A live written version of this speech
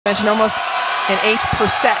Mentioned almost an ace per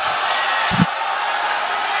set.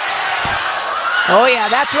 Oh yeah,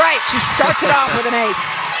 that's right. She starts it off with an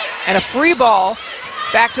ace. And a free ball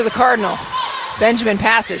back to the Cardinal. Benjamin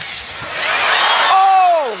passes.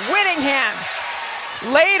 Oh, Whittingham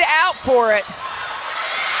laid out for it.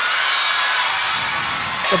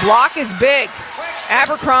 The block is big.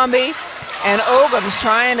 Abercrombie and Ogum's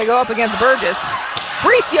trying to go up against Burgess.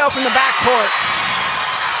 Bricio from the backcourt.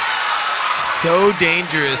 So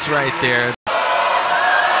dangerous right there.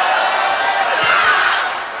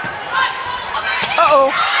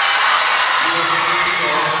 Uh-oh.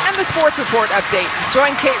 And the sports report update.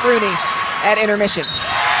 Join Kate Rooney at intermission.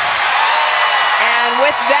 And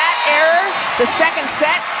with that error, the second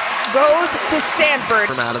set goes to Stanford.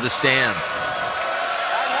 From out of the stands.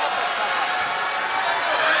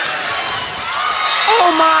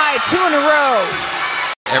 Oh my, 2 in a row.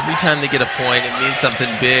 Every time they get a point, it means something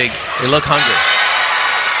big. They look hungry.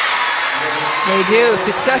 They do.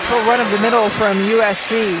 Successful run of the middle from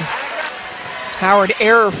USC. Howard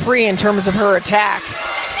error-free in terms of her attack.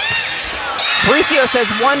 Bricio says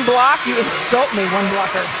one block. You insult me, one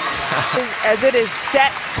blocker. As it is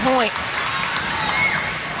set point.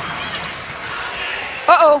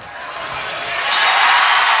 Uh-oh.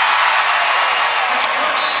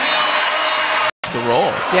 It's the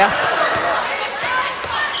roll. Yeah.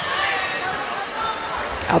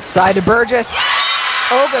 Outside to Burgess.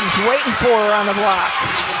 Ogum's waiting for her on the block.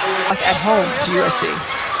 At home to USC.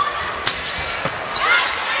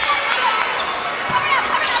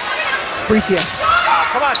 Bricio.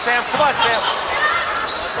 Come on, Sam. Come on, Sam.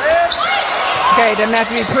 Okay, doesn't have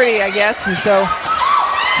to be pretty, I guess. And so,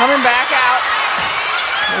 coming back out.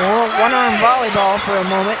 One-arm volleyball for a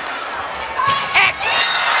moment. X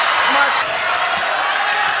marks.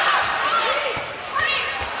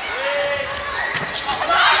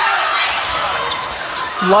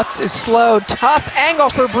 Lutz is slow. Tough angle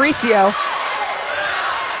for Bricio.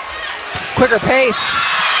 Quicker pace.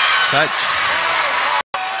 Touch.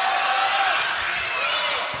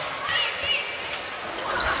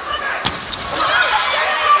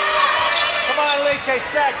 Come on, Lee,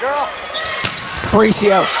 set, girl.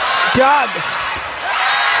 Bricio dug.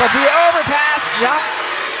 But the overpass jump.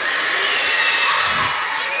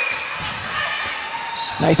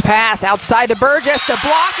 Nice pass outside to Burgess. The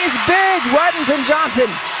block is big. Ruddens and Johnson.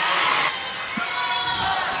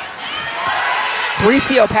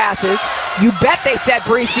 Bricio passes. You bet they set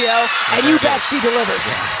Bricio, and you bet she delivers.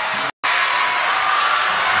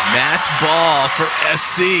 Match ball for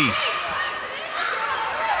SC.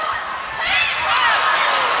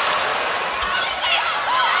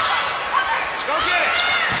 Go get it.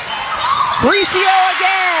 Bricio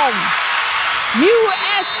again.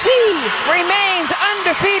 USC remains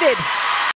undefeated.